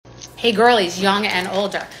Hey girlies, young and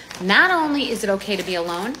older, not only is it okay to be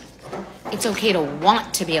alone, it's okay to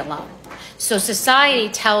want to be alone. So society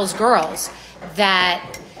tells girls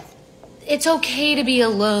that it's okay to be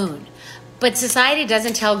alone, but society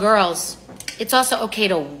doesn't tell girls it's also okay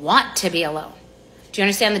to want to be alone. Do you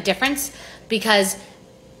understand the difference? Because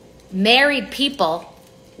married people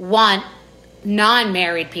want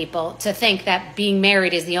non-married people to think that being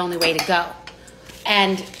married is the only way to go.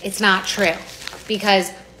 And it's not true,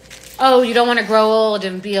 because oh, you don't want to grow old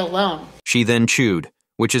and be alone. She then chewed,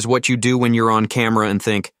 which is what you do when you're on camera and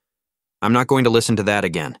think, I'm not going to listen to that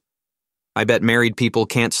again. I bet married people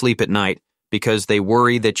can't sleep at night because they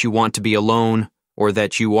worry that you want to be alone or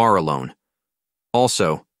that you are alone.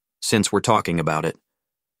 Also, since we're talking about it,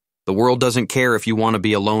 the world doesn't care if you want to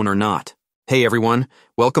be alone or not. Hey everyone,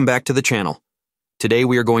 welcome back to the channel. Today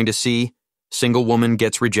we are going to see Single Woman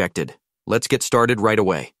Gets Rejected. Let's get started right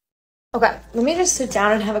away. Okay, let me just sit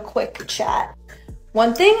down and have a quick chat.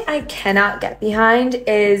 One thing I cannot get behind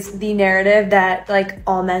is the narrative that like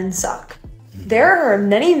all men suck. There are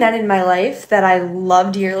many men in my life that I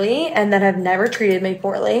love dearly and that have never treated me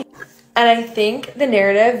poorly. And I think the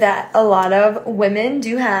narrative that a lot of women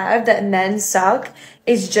do have that men suck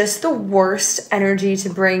is just the worst energy to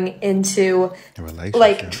bring into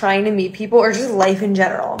like trying to meet people or just life in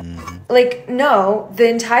general. Like, no, the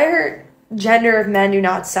entire gender of men do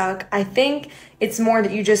not suck. I think it's more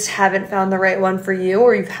that you just haven't found the right one for you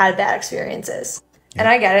or you've had bad experiences. And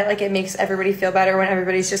I get it, like it makes everybody feel better when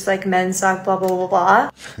everybody's just like men suck, blah, blah, blah,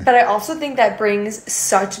 blah. But I also think that brings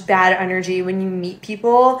such bad energy when you meet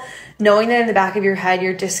people, knowing that in the back of your head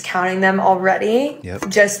you're discounting them already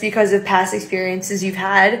just because of past experiences you've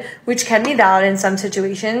had, which can be valid in some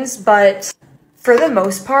situations. But for the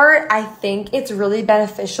most part, I think it's really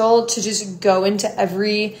beneficial to just go into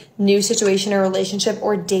every new situation or relationship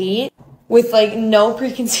or date with like no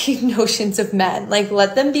preconceived notions of men. Like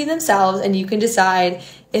let them be themselves and you can decide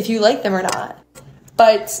if you like them or not.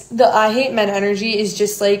 But the I hate men energy is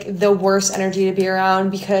just like the worst energy to be around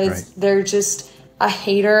because they're just a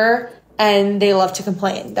hater and they love to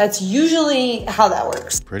complain. That's usually how that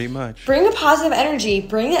works. Pretty much. Bring a positive energy.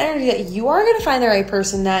 Bring the energy that you are going to find the right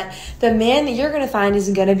person, that the man that you're going to find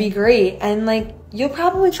is going to be great. And like, you'll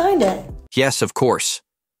probably find it. Yes, of course.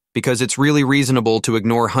 Because it's really reasonable to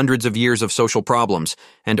ignore hundreds of years of social problems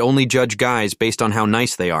and only judge guys based on how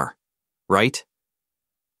nice they are. Right?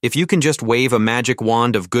 If you can just wave a magic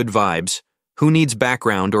wand of good vibes, who needs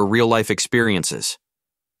background or real-life experiences?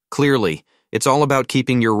 Clearly, it's all about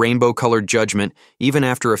keeping your rainbow-colored judgment even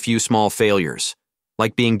after a few small failures,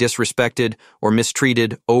 like being disrespected or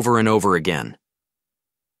mistreated over and over again.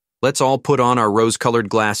 Let's all put on our rose-colored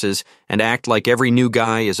glasses and act like every new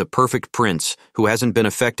guy is a perfect prince who hasn't been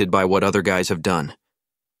affected by what other guys have done.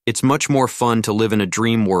 It's much more fun to live in a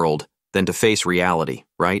dream world than to face reality,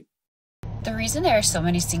 right? The reason there are so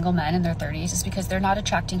many single men in their 30s is because they're not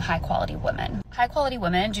attracting high-quality women. High-quality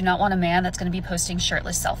women do not want a man that's going to be posting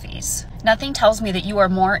shirtless selfies. Nothing tells me that you are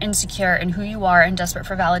more insecure in who you are and desperate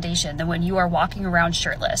for validation than when you are walking around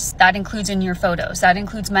shirtless. That includes in your photos. That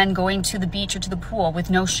includes men going to the beach or to the pool with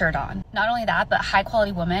no shirt on. Not only that, but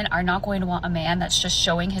high-quality women are not going to want a man that's just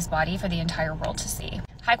showing his body for the entire world to see.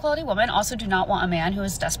 High-quality women also do not want a man who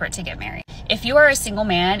is desperate to get married. If you are a single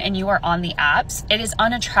man and you are on the apps, it is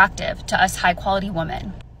unattractive to us high-quality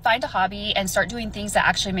women. Find a hobby and start doing things that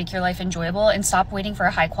actually make your life enjoyable and stop waiting for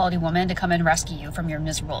a high-quality woman to come and rescue you from your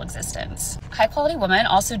miserable existence. High-quality women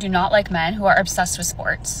also do not like men who are obsessed with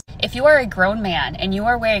sports. If you are a grown man and you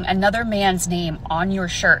are wearing another man's name on your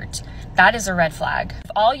shirt, that is a red flag.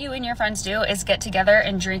 If all you and your friends do is get together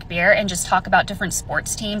and drink beer and just talk about different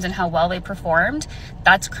sports teams and how well they performed,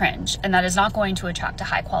 that's cringe, and that is not going to attract a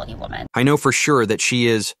high-quality woman. I know for sure that she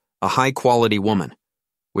is a high-quality woman,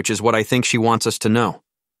 which is what I think she wants us to know.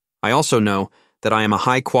 I also know that I am a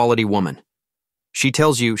high-quality woman. She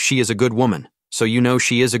tells you she is a good woman, so you know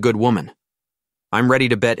she is a good woman. I'm ready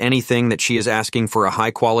to bet anything that she is asking for a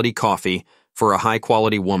high-quality coffee for a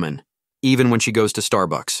high-quality woman, even when she goes to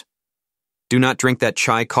Starbucks. Do not drink that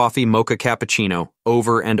chai coffee mocha cappuccino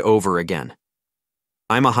over and over again.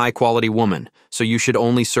 I'm a high-quality woman, so you should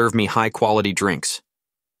only serve me high-quality drinks.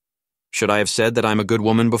 Should I have said that I'm a good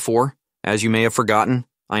woman before? As you may have forgotten,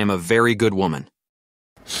 I am a very good woman.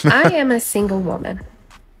 I am a single woman,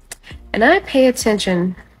 and I pay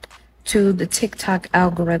attention to the TikTok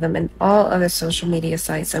algorithm and all other social media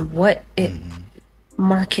sites and what it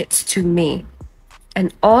markets to me.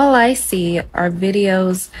 And all I see are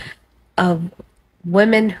videos of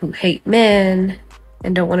women who hate men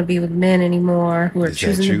and don't want to be with men anymore, who are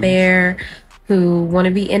choosing the bear, who want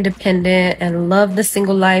to be independent and love the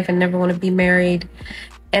single life and never want to be married.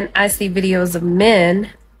 And I see videos of men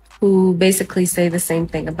who basically say the same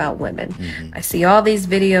thing about women. I see all these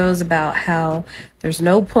videos about how there's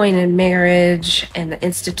no point in marriage and the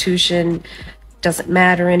institution doesn't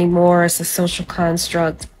matter anymore. It's a social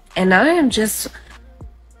construct. And I'm just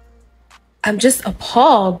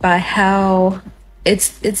appalled by how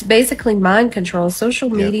it's basically mind control.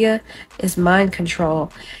 Social media is mind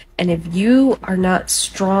control. And if you are not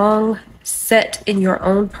strong, set in your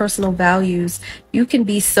own personal values, you can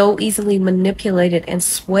be so easily manipulated and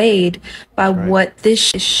swayed by what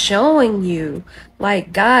this is showing you.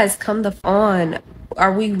 Like, guys, come the on.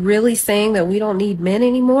 Are we really saying that we don't need men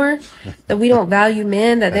anymore? That we don't value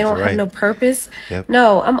men, that they don't have no purpose?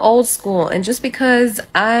 No, I'm old school. And just because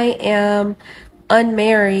I am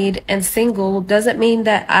unmarried and single doesn't mean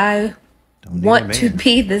that I want to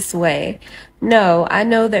be this way. No, I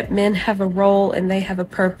know that men have a role and they have a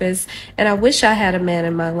purpose, and I wish I had a man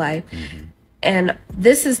in my life. And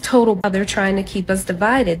this is total how they're trying to keep us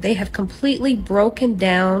divided. They have completely broken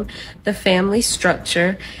down the family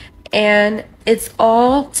structure, and it's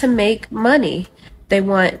all to make money. They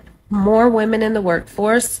want more women in the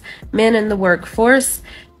workforce, men in the workforce.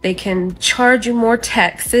 They can charge you more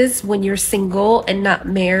taxes when you're single and not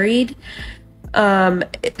married.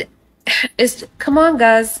 Come on,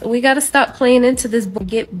 guys, we got to stop playing into this,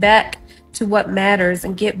 get back to what matters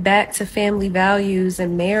and get back to family values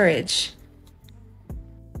and marriage.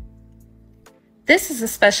 This is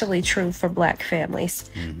especially true for Black families.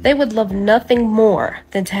 They would love nothing more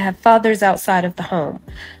than to have fathers outside of the home,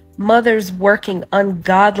 mothers working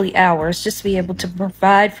ungodly hours just to be able to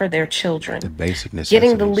provide for their children. The basic necessities.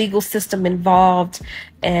 Getting the legal system involved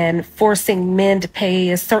and forcing men to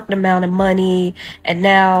pay a certain amount of money, and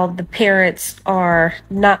now the parents are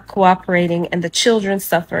not cooperating and the children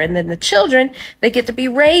suffer, and then the children, they get to be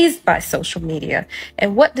raised by social media.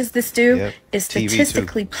 And what does this do? It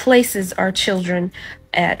statistically places our children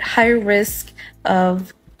at higher risk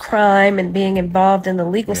of crime and being involved in the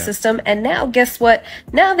legal system. And now guess what?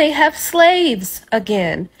 Now they have slaves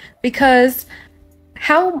again, because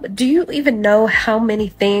how do you even know how many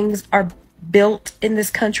things are built in this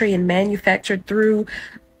country and manufactured through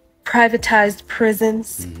privatized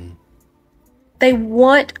prisons? They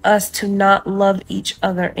want us to not love each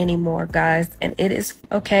other anymore, guys, and it is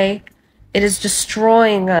okay. It is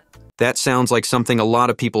destroying us. That sounds like something a lot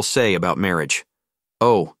of people say about marriage.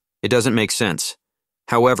 Oh, it doesn't make sense.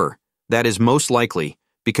 However, that is most likely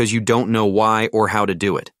because you don't know why or how to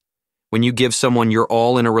do it. When you give someone your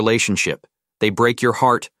all in a relationship, they break your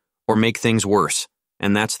heart or make things worse,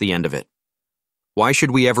 and that's the end of it. Why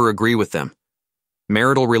should we ever agree with them?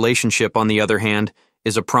 Marital relationship, on the other hand,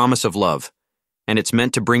 is a promise of love, and it's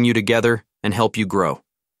meant to bring you together and help you grow.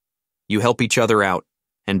 You help each other out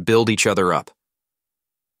and build each other up.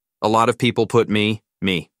 A lot of people put me.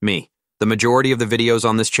 The majority of the videos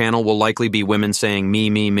on this channel will likely be women saying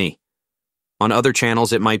me. On other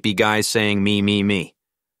channels, it might be guys saying me.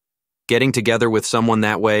 Getting together with someone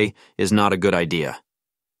that way is not a good idea.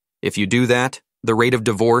 If you do that, the rate of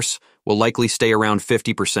divorce will likely stay around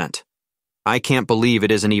 50%. I can't believe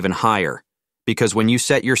it isn't even higher, because when you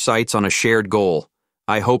set your sights on a shared goal,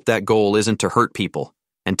 I hope that goal isn't to hurt people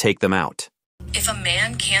and take them out. If a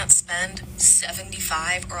man can't spend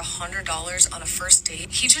 $75 or $100 on a first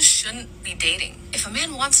date, he just shouldn't be dating. If a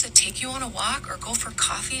man wants to take you on a walk or go for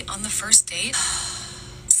coffee on the first date...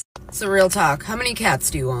 So real talk, how many cats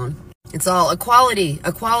do you own? It's all equality,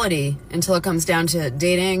 until it comes down to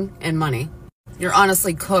dating and money. You're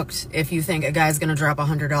honestly cooked if you think a guy's gonna drop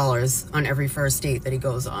 $100 on every first date that he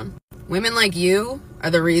goes on. Women like you are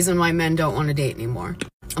the reason why men don't want to date anymore.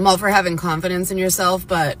 I'm all for having confidence in yourself,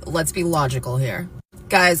 but let's be logical here.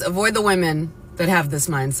 Guys, avoid the women that have this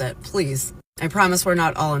mindset, please. I promise we're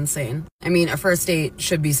not all insane. I mean, a first date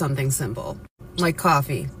should be something simple, like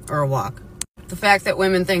coffee or a walk. The fact that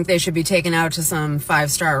women think they should be taken out to some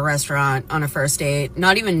 5-star restaurant on a first date,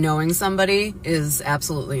 not even knowing somebody, is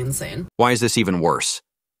absolutely insane. Why is this even worse?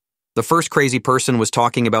 The first crazy person was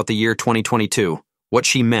talking about the year 2022. What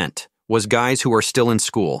she meant was guys who are still in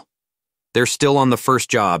school. They're still on the first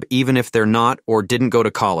job, even if they're not or didn't go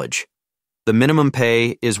to college. The minimum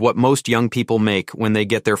pay is what most young people make when they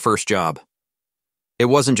get their first job. It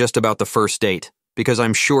wasn't just about the first date, because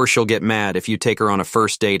I'm sure she'll get mad if you take her on a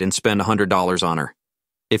first date and spend $100 on her.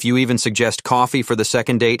 If you even suggest coffee for the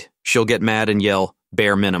second date, she'll get mad and yell,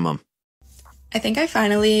 bare minimum. I think I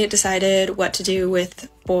finally decided what to do with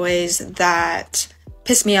boys that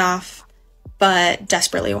piss me off, but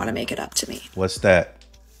desperately want to make it up to me. What's that?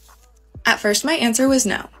 At first, my answer was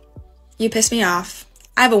no. You piss me off.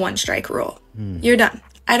 I have a 1-strike rule. You're done.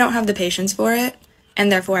 I don't have the patience for it,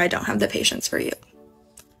 and therefore I don't have the patience for you.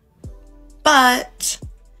 But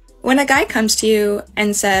when a guy comes to you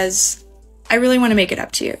and says, I really want to make it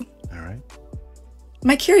up to you, All right.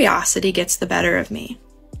 my curiosity gets the better of me.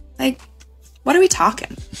 Like, what are we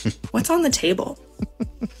talking? What's on the table?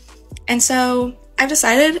 And so I've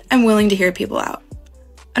decided I'm willing to hear people out.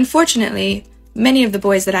 Unfortunately, many of the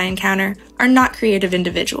boys that I encounter are not creative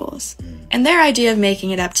individuals, and their idea of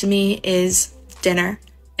making it up to me is dinner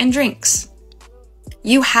and drinks.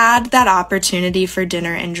 You had that opportunity for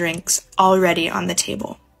dinner and drinks already on the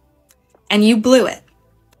table, and you blew it.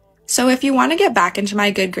 So if you want to get back into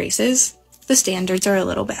my good graces, the standards are a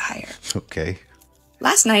little bit higher. Okay.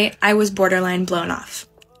 Last night, I was borderline blown off,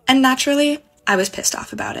 and naturally, I was pissed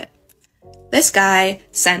off about it. This guy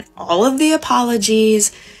sent all of the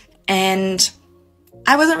apologies, and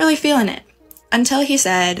I wasn't really feeling it until he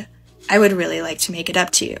said, I would really like to make it up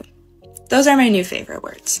to you. Those are my new favorite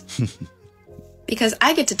words. Because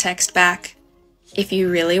I get to text back, if you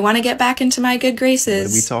really want to get back into my good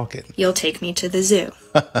graces, What are we talking? you'll take me to the zoo.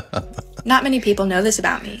 Not many people know this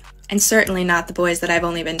about me, and certainly not the boys that I've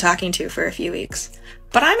only been talking to for a few weeks.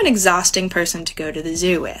 But I'm an exhausting person to go to the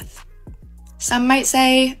zoo with. Some might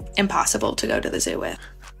say impossible to go to the zoo with.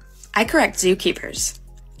 I correct zookeepers.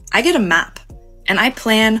 I get a map, and I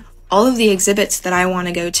plan all of the exhibits that I want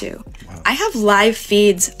to go to. Wow. I have live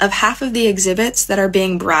feeds of half of the exhibits that are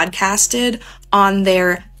being broadcasted on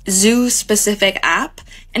their zoo-specific app,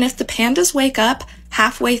 and if the pandas wake up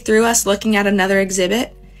halfway through us looking at another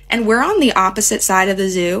exhibit, and we're on the opposite side of the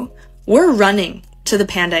zoo, we're running to the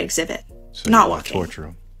panda exhibit, So not you walking. torture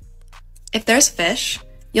them. If there's fish,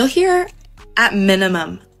 you'll hear at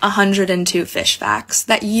minimum 102 fish facts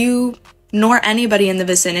that you nor anybody in the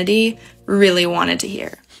vicinity really wanted to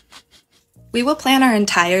hear. We will plan our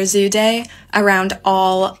entire zoo day around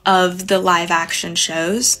all of the live action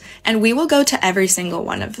shows, and we will go to every single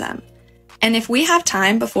one of them. And if we have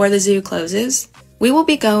time before the zoo closes, we will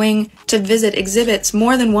be going to visit exhibits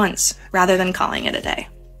more than once rather than calling it a day.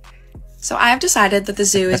 So I have decided that the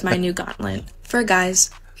zoo is my new gauntlet for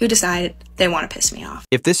guys who decide they want to piss me off.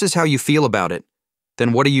 If this is how you feel about it,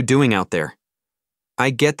 then what are you doing out there? I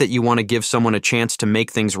get that you want to give someone a chance to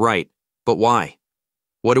make things right, but why?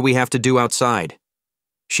 What do we have to do outside?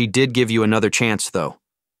 She did give you another chance, though.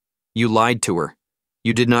 You lied to her.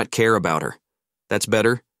 You did not care about her. That's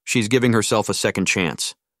better. She's giving herself a second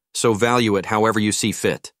chance. So value it however you see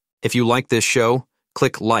fit. If you like this show,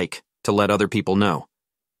 click like to let other people know.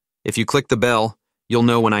 If you click the bell, you'll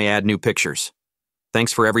know when I add new pictures.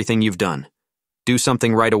 Thanks for everything you've done. Do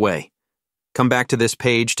something right away. Come back to this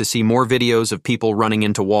page to see more videos of people running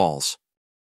into walls.